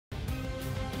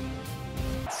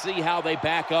see how they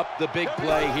back up the big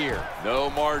play here.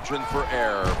 No margin for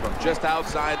error from just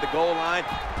outside the goal line.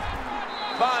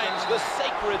 Finds the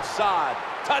sacred sod.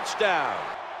 Touchdown.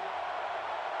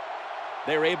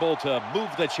 They're able to move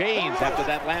the chains after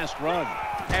that last run.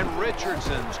 And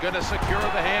Richardson's going to secure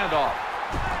the handoff.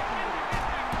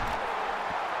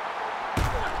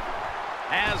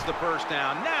 Has the first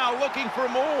down. Now looking for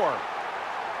more.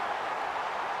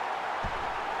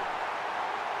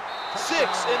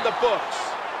 6 in the books.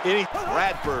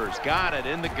 Bradford's got it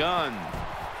in the gun.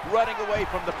 Running away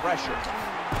from the pressure.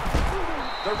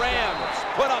 The Rams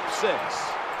put up 6.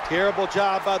 Terrible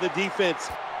job by the defense.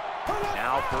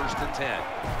 Now 1st and 10.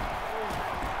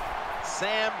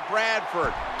 Sam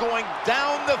Bradford going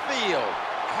down the field.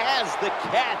 Has the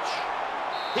catch.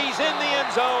 He's in the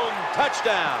end zone.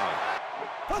 Touchdown.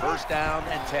 1st down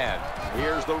and 10.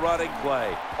 Here's the running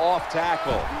play. Off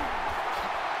tackle.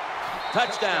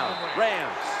 Touchdown,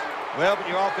 Rams. Well, when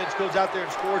your offense goes out there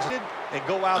and scores it, and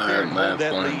go out there and hold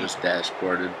that lead. Just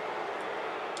dashboarded.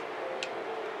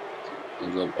 It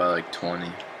was up by like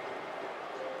 20.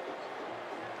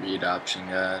 Read option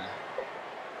guide.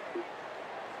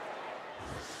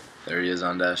 There he is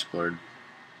on dashboard.